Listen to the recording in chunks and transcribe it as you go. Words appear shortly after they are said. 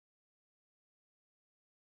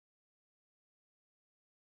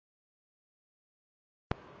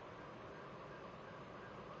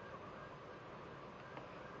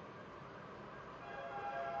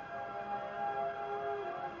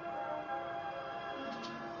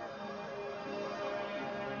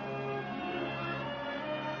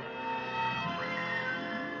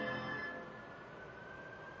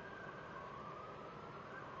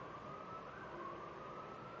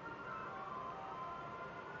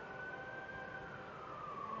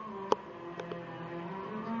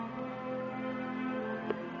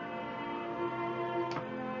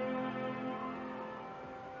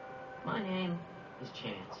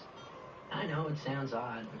chance. I know it sounds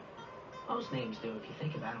odd, but most names do if you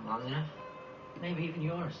think about it long enough. Maybe even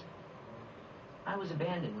yours. I was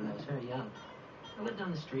abandoned when I was very young. I lived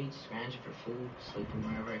on the streets, scrounging for food, sleeping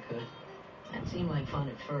wherever I could. That seemed like fun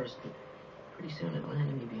at first, but pretty soon it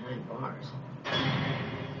landed me behind bars.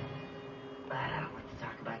 But I don't like to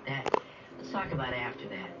talk about that. Let's talk about after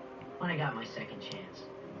that, when I got my second chance.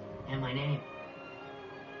 And my name.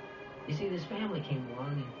 You see, this family came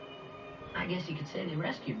along, and I guess you could say they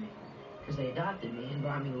rescued me, because they adopted me and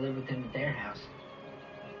brought me to live with them at their house.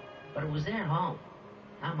 But it was their home,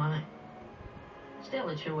 not mine. Still,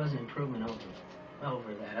 it sure was an improvement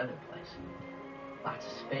over that other place. Lots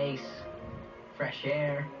of space, fresh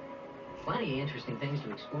air, plenty of interesting things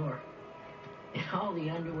to explore, and all the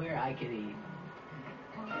underwear I could eat.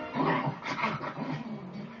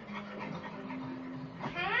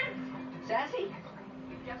 Sassy?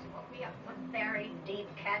 You just woke me up from a very deep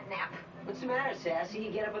cat nap. What's the matter, Sassy?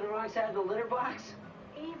 You get up on the wrong side of the litter box?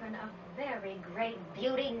 Even a very great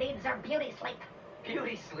beauty needs her beauty sleep.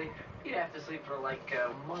 Beauty sleep? You'd have to sleep for like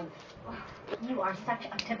a month. You are such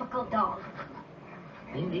a typical dog.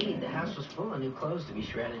 Indeed, the house was full of new clothes to be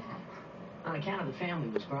shredded. On account of the family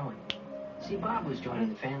was growing. See, Bob was joining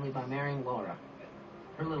the family by marrying Laura.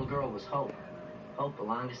 Her little girl was Hope. Hope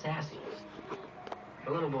belonged to Sassy.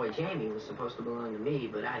 The little boy Jamie was supposed to belong to me,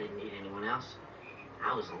 but I didn't need anyone else.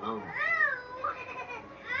 I was alone.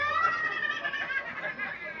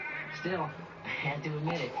 Still, I had to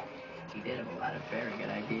admit it. He did have a lot of very good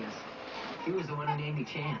ideas. He was the one who named me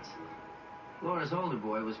Chance. Laura's older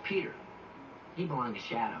boy was Peter. He belonged to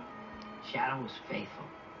Shadow. Shadow was faithful.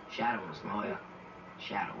 Shadow was loyal.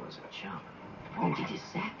 Shadow was a chump. He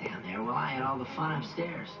just sat down there while I had all the fun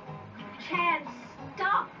upstairs. Chance,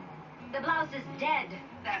 stop. The blouse is dead.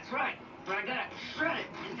 That's right, but I gotta shred it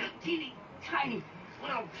into teeny tiny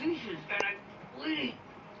little pieces, and I really...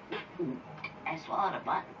 I swallowed a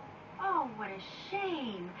button. Oh, what a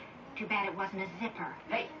shame. Too bad it wasn't a zipper.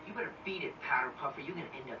 Hey, you better beat it, Powder Puffer. You're gonna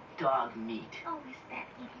end up dog meat. Oh, is that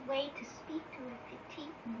any way to speak to a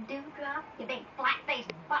petite dewdrop, you big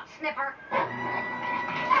flat-faced butt sniffer?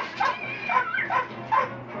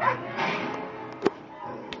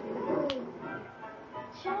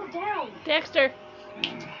 Show down. Dexter.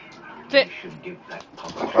 Sit. You should give that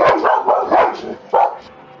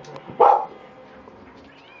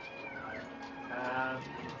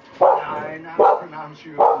I now pronounce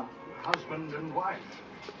you husband and wife.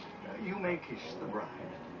 You may kiss the bride.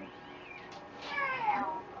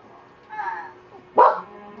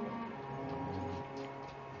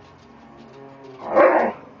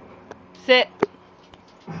 Sit.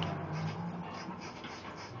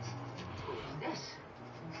 Who's this?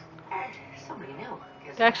 Somebody new.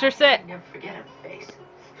 Dexter, sit. I never forget her face.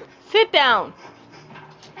 Sit down.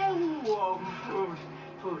 Hey, whoa, food.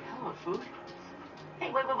 Food. Hello, food. Hey,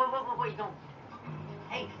 wait, you don't...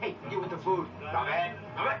 Hey, you with the food. Come in.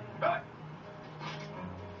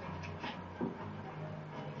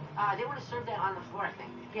 They want to serve that on the floor, I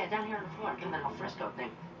think. Yeah, down here on the floor. Give them that alfresco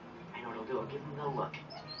thing. I know what it'll do. I'll give them a look.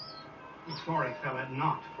 Sorry, fella,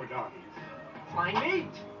 not for doggies. Fine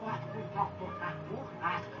meat. I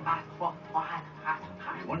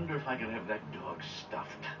wonder if I could have that dog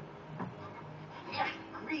stuffed. Yeah,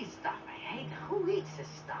 grease stuff. I hate it. Who eats this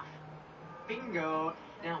stuff? Bingo.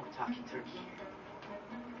 Now we're talking turkey.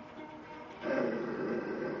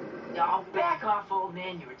 Oh, back off, old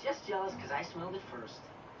man. You were just jealous because I smelled it first.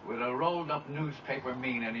 Would a rolled-up newspaper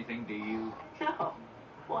mean anything to you? No.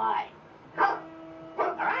 Why? All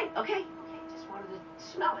right, okay. Just wanted to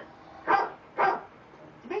smell it. To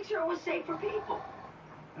make sure it was safe for people.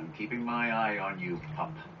 I'm keeping my eye on you,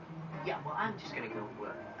 pup. Yeah, well, I'm just gonna go,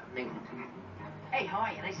 mingle. Hey, how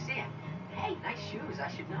are you? Nice to see you. Hey, nice shoes. I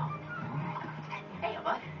should know. Hey,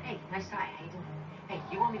 bud. Hey, nice tie. How you doing? Hey,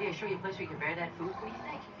 you want me to show you a place where you can bear that food? What do you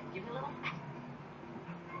think? Give me a little...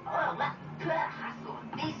 Oh, well, hustle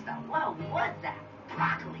and vista. Whoa, what's that?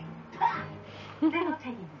 Broccoli. They're not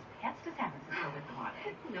taking these pets to San Francisco with them, are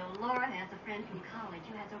they? No, Laura has a friend from college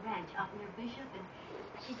who has a ranch up near Bishop, and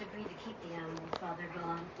she's agreed to keep the animals while they're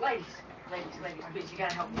gone. Ladies, please, you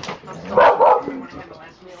gotta help me. I'm sorry. I had my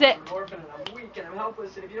last meal. Sit. I'm an orphan and I'm weak and I'm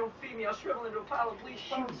helpless, and if you don't feed me, I'll shrivel into a pile of bleached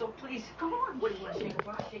bones. So please, come on. What do you want to shake a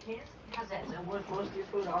box? Shake hands? How's that? Is that worth most of your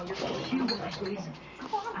food? All your food? Please.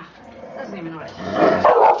 Come on. Doesn't even know what I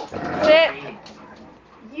Sit.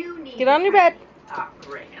 You need Get on your bed. Ah,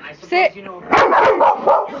 great. And I suppose Sit. you know... acting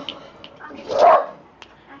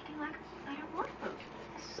like I don't want food.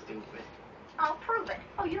 Stupid. I'll prove it.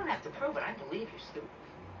 Oh, you don't have to prove it. I believe you're stupid.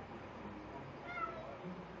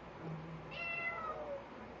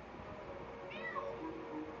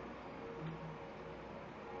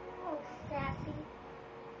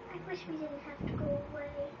 have to go away.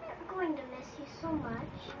 I'm going to miss you so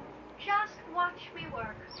much. Just watch me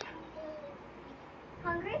work.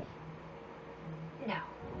 Hungry? No.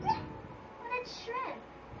 Well, it's shrimp.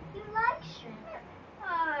 You like shrimp. I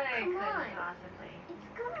Come couldn't on. possibly. It's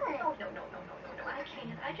good. Oh, no. I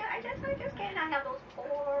can't. I just can't. I have those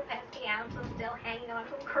 4 pesky ounces still hanging on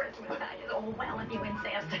from Christmas. Oh, well, if you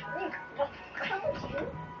insist. Told you.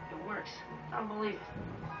 It works. I don't believe it.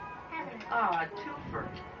 Haven't Ah, twofer.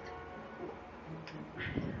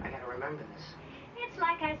 I gotta remember this. It's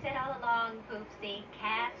like I said all along, Poopsie.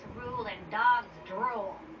 Cats rule and dogs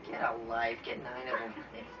drool. Get a life. Get 9 of them.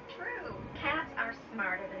 It's true. Cats are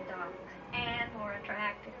smarter than dogs and more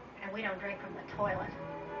attractive. And we don't drink from the toilet.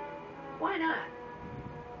 Why not?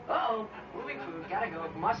 Uh-oh. Moving food. Gotta go.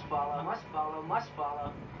 Must follow. Must follow. Must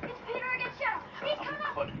follow. It's Peter against Shadow. He's coming up.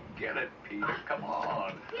 I'm gonna get it, Peter. Come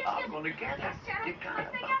on. I'm gonna get it. You kind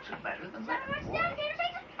of bounce it better than that.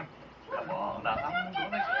 Come on, I'm gonna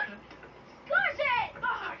get it.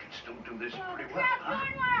 I can still do this pretty well,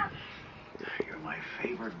 huh? You're my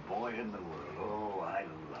favorite boy in the world. Oh, I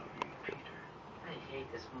love you, Peter. I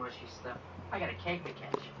hate this mushy stuff. I got a cake to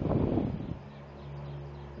catch.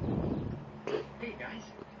 Hey, guys.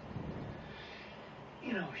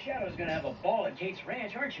 You know, Shadow's gonna have a ball at Kate's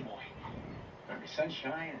Ranch, aren't you, boy? Under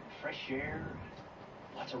sunshine and fresh air,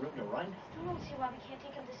 lots of room to run. Still don't see why we can't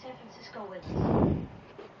take him to San Francisco with us.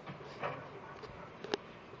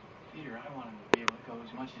 Peter, I want him to be able to go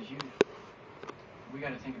as much as you do. We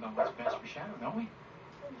gotta think about what's best for Shadow, don't we?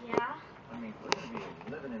 Yeah? I mean, we're gonna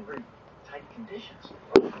be living in very tight conditions.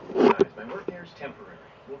 Guys, my work here is temporary.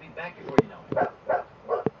 We'll be back before you know it.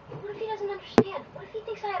 What if he doesn't understand? What if he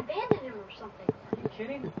thinks I abandoned him or something? Are you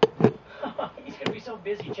kidding? He's gonna be so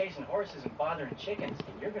busy chasing horses and bothering chickens,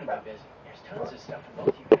 and you're gonna be busy. There's tons of stuff for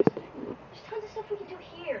both you guys to do. There's tons of stuff we can do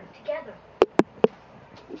here, together.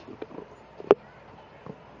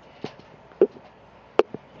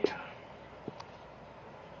 Yeah.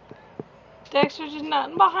 Dexter's just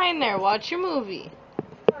nothing behind there. Watch your movie.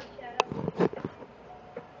 Come on, Shadow.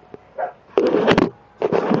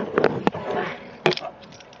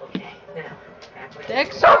 Okay, now.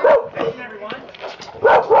 Dexter, Attention, everyone.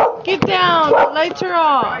 get down. The lights are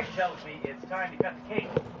off. Bride tells me it's time to cut the cake.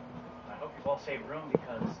 I hope you've all saved room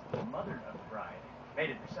because the mother of the bride made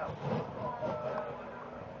it herself.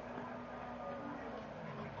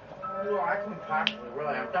 Well, I couldn't possibly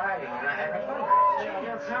really. I'm dieting and I haven't fun.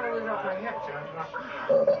 Yeah, I'm trying to lose off my hips.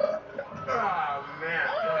 Oh, man.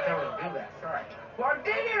 Don't tell me to do that. Sorry. Well,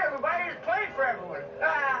 dig it, everybody. Just play for everyone.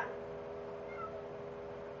 Ah.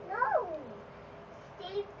 No.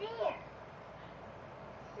 Stay there.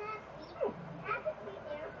 Sassy. Have to stay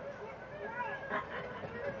there.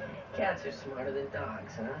 Cats are smarter than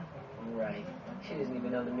dogs, huh? Right. She doesn't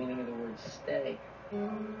even know the meaning of the word stay. There.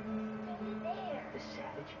 The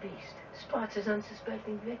savage beast spots his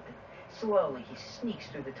unsuspecting victim. Slowly, he sneaks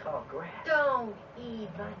through the tall grass. Don't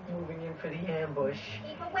even. Moving in for the ambush.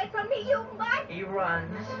 Keep away from me, you mutt! He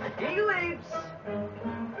runs. He leaps.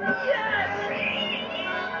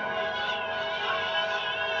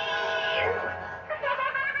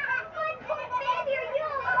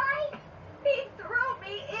 He threw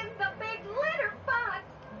me in the big litter box.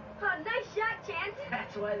 Nice shot, Chance.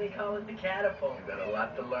 That's why they call it the catapult. You got a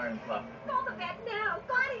lot to learn, Fluff. Call the vet now.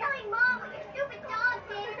 I'm telling Mom with your stupid dog,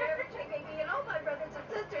 They're David. taking me and all my brothers and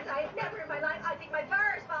sisters. I never in my life. I think my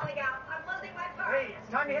bar is falling out. I'm losing my bar. Hey, it's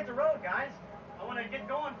time to hit the road, guys. I want to get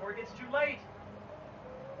going before it gets too late.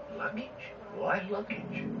 Luggage? Why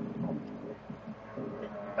luggage?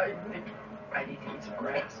 I need to eat some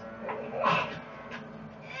grass. Ew!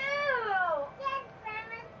 Yes,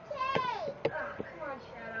 Grandma's cake. Oh, come on,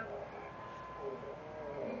 Shadow.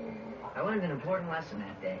 I learned an important lesson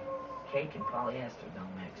that day. Cake and polyester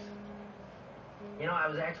don't mix. You know, I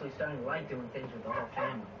was actually starting to like doing things with the whole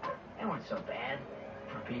family. They weren't so bad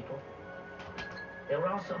for people. They were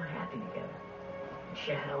all so happy together. And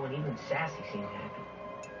Shadow and even Sassy seemed happy.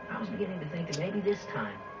 I was beginning to think that maybe this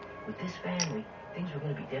time, with this family, things were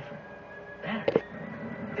going to be different. Better.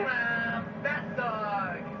 Bat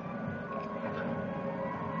dog!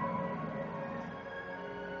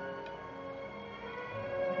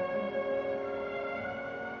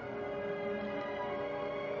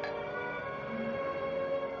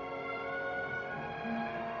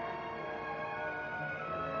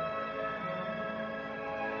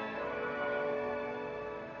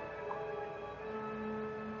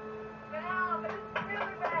 Val, but it's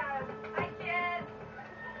really bad. I can't.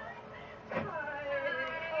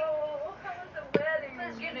 Oh, how was the wedding?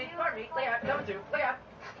 Excuse me, pardon me. Lay out, coming through. Lay out.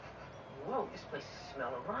 Whoa, this place is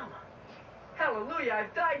smelling rama. Hallelujah,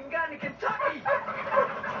 I've died and gone to Kentucky.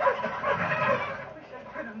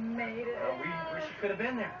 could have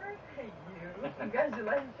been there. Hey, you.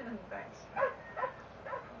 Congratulations. Thanks. I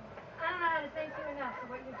don't know how to thank you enough for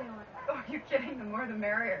what you're doing. Oh, you're kidding. The more the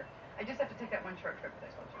merrier. I just have to take that one short trip that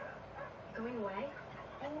I told you about. Going away?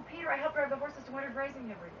 Oh, Peter, I help drive the horses to winter grazing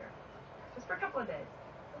every year. Just for a couple of days.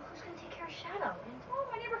 Well, who's going to take care of Shadow? And Oh,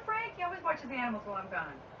 my neighbor Frank. He always watches the animals while I'm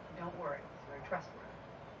gone. Don't worry. He's very trustworthy.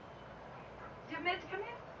 Do you have a minute to come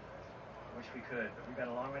in? Wish we could, but we've got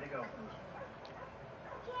a long way to go.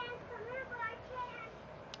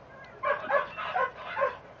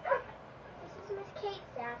 This is Miss Kate,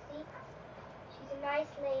 Sassy. She's a nice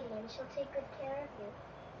lady, and she'll take good care of you.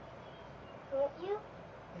 Won't you?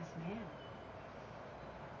 Yes, ma'am.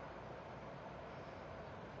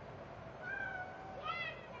 Hey,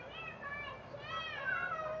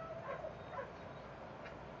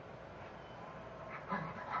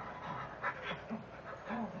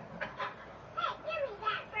 give me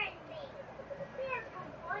that frisbee. Here's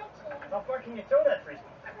good boy, Kate. How far can you throw that frisbee?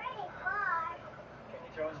 Pretty far. Can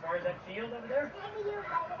you throw as far as that field over there? Maybe you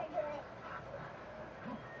better do it.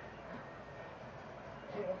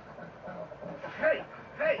 Hey!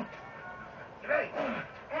 Hey! Hey!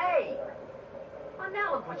 Hey! Well,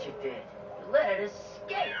 now look what you did. You let it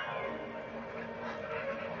escape.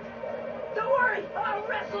 Don't worry, I'll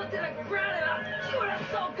wrestle it to the ground and I'll chew it up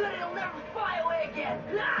so good it'll never fly away again.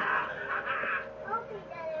 Hope he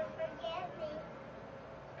doesn't forget me.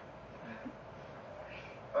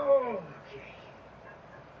 Okay.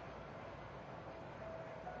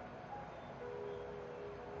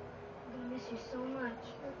 I'm going to miss you so much.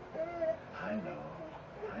 I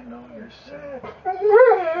know you're sad.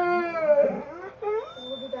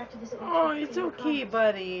 We'll be back to visit next Oh, week. it's okay,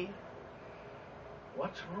 buddy.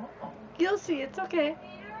 What's wrong? You'll see, it's okay.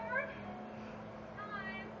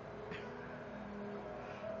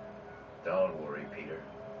 Don't worry, Peter.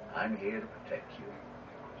 I'm here to protect you.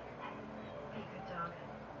 Be a good dog.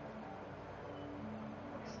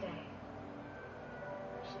 Stay.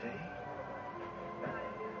 Stay?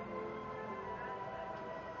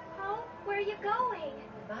 Home? Where are you going?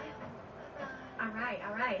 Bye.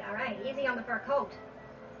 All right. Easy on the fur coat.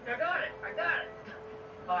 I got it.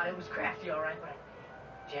 Oh, it was crafty, all right, but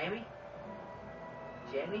Jamie?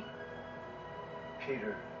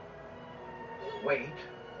 Peter, wait.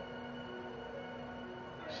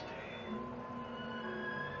 Stay.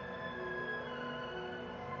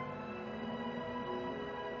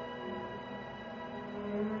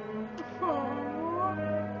 Aww.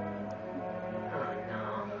 Oh, no.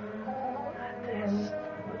 Not this.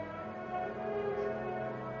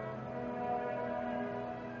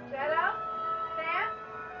 Shadow? Sam?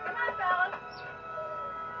 Come on, fellas.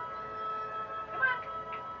 Come on.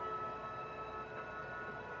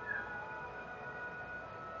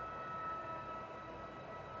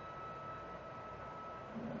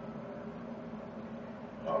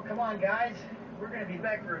 Oh, come on, guys. We're going to be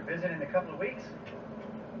back for a visit in a couple of weeks.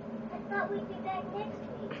 I thought we'd be back next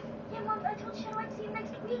week. Yeah, Mom, I told Shadow I'd see you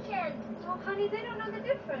next weekend. Oh, honey, they don't know the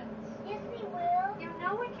difference. Yes, they will. You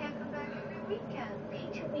know we can't come back every weekend. Okay,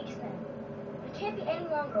 2 weeks then. It can't be any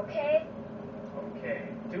longer, okay? Okay,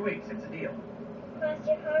 2 weeks. It's a deal. Cross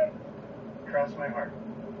your heart. Cross my heart.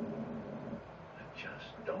 I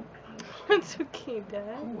just don't understand. It's okay,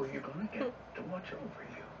 Dad. Who are you going to get to watch over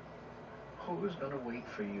you? Who's going to wait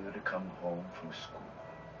for you to come home from school?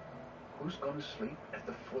 Who's going to sleep at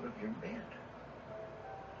the foot of your bed?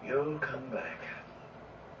 You'll come back.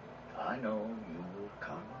 I know you'll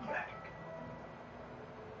come back.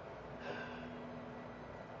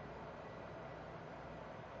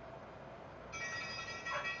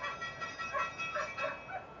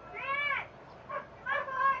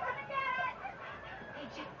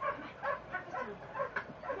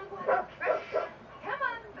 Come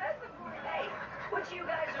on, that's the boy. Hey, which of you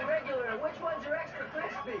guys are regular and which ones are extra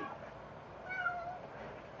crispy?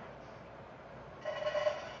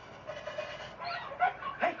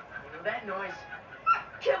 Hey, you know that noise?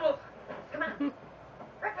 Kibble! Come on.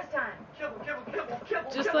 Breakfast time. Kibble, kibble, kibble,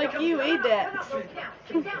 kibble. Just kibble, like kibble, you kibble. ate that. No, sit down,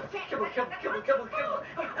 sit down. Kibble, kibble, kibble, kibble, kibble.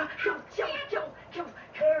 Kibble, kibble, kibble, kibble.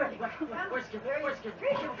 Everybody, where's Kibble? Where's Kibble?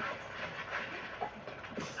 Kibble.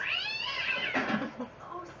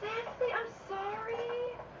 Oh, Sassy, I'm sorry.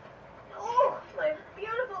 Oh, my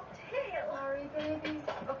beautiful tail. Sorry, babies.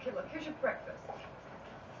 Okay, look, here's your breakfast.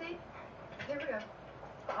 See? Here we go.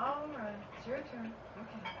 All right, it's your turn.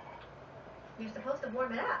 Okay. You're supposed to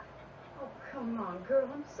warm it up. Oh, come on, girl.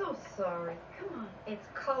 I'm so sorry. Come on. It's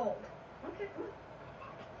cold. Okay, come on.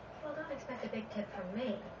 Well, don't expect a big tip from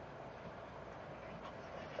me.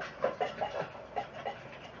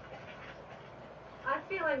 I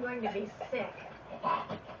feel I'm going to be sick.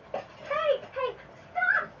 Hey,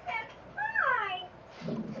 stop! That's fine.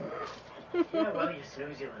 Yeah, well, you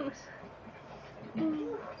snooze, you lose.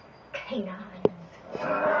 Canines.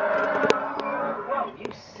 Whoa,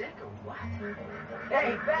 you sick or what?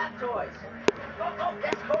 Hey, bath toys! Oh,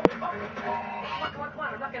 that's cool. Oh. Come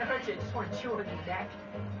on, I'm not gonna hurt you. I just want to chew on your neck.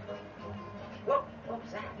 Whoa, what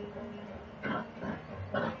was that?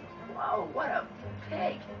 Whoa, what a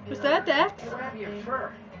pig! Was that Dex? Hey, what happened to your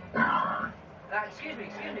fur? Excuse me,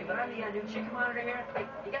 but I'm the new chicken monitor here. Hey,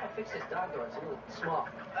 you gotta fix this dog door. It's a little small.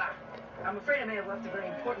 I'm afraid I may have left a very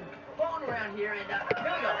important phone around here, and here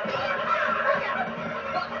we go.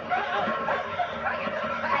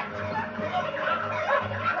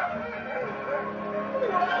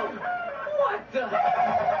 Whoa! What the?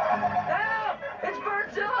 Help! It's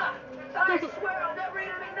Birdzilla! I swear I'll never eat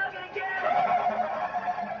a McNugget again!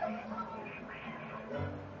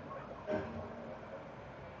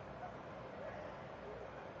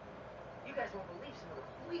 You guys won't believe some of the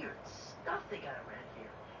weird stuff they got around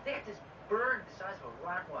here. They got this bird the size of a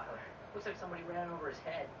Rottweiler. Looks like somebody ran over his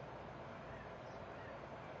head.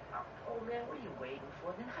 Oh man, what are you waiting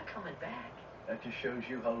for? They're not coming back. That just shows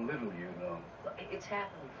you how little you know. Look, it's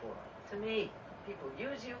happened before. To me. People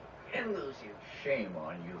use you and lose you. Shame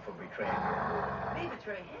on you for betraying me. Me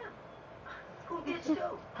betray him? Who did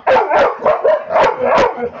so?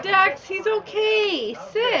 Dex, he's okay.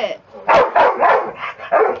 Sit.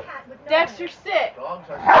 Dexter, sit. Dogs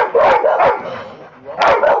are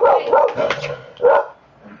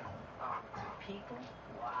People?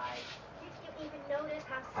 Why? Did you even notice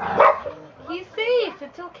how safe He's safe.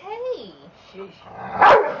 It's okay. Sheesh.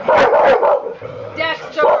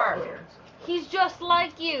 Dexter, he's just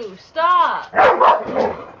like you. Stop. They're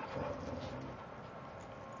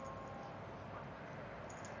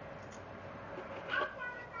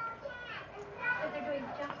doing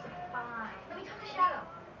just fine. Let me talk to Shadow.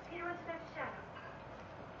 Peter wants to talk to Shadow.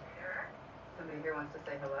 Peter? Somebody here wants to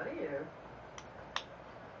say hello to you.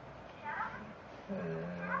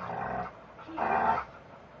 Peter?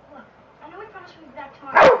 Look, I know we promised we'd be back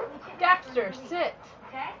tomorrow. We can't Dexter, sit.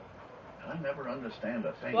 Okay? I never understand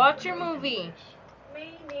a thing. Watch your movie.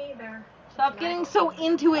 Me neither. Stop getting so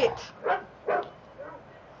into it. Did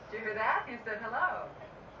you hear that? He said hello.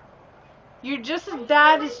 You're just as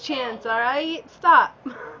bad as Chance, alright? Stop.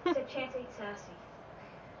 Said Chance ate Sassy.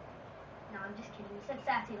 No, I'm just kidding. He said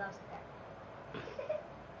Sassy loves it then.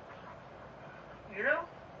 You know,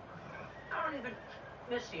 I don't even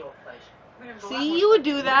miss the old place. I mean, there's a lot See, more you would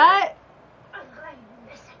stuff do to that. I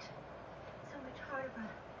miss it. So much harder for a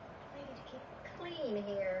lady to keep clean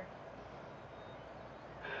here.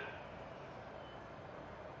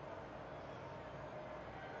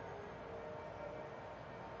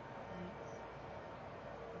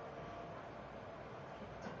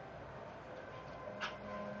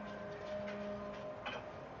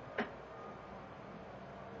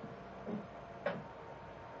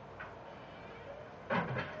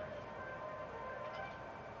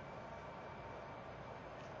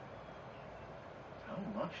 How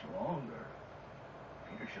much longer?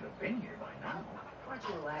 Peter should have been here by now. Why don't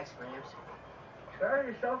you relax, Gramps? Grab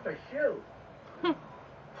yourself a shoe.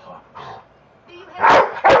 Pops. Do you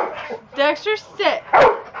have Dexter, sit. That's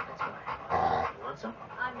why. You want some?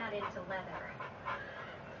 I'm not into leather.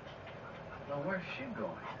 Now, where's she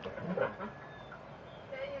going? Okay,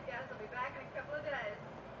 you guys will be back in a couple of days.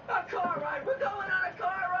 A car ride! We're going on a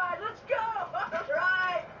car ride! Let's go! All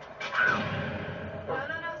right! No,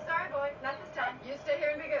 sorry, boy. Not this time. You stay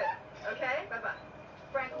here and be good. Okay? Bye-bye.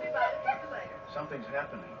 Frank will be by to see you later. Something's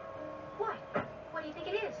happening. What? What do you think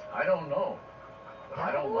it is? I don't know, but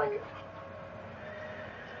I don't like it.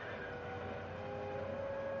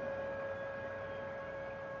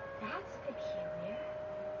 That's peculiar.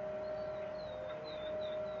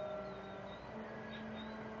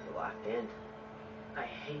 You're locked in. I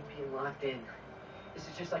hate being locked in. This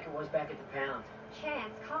is just like it was back at the pound.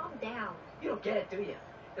 Chance, calm down. You don't get it, do you?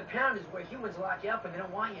 The pound is where humans lock you up and they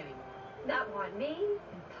don't want you anymore. Not want me?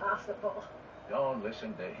 Impossible. Don't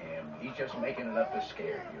listen to him. He's just making it up to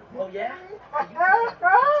scare you. Oh, yeah? You keep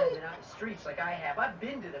pretending out in the streets like I have. I've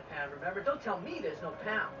been to the pound, remember? Don't tell me there's no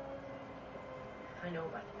pound. I know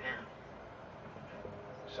about the pound.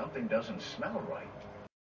 Something doesn't smell right.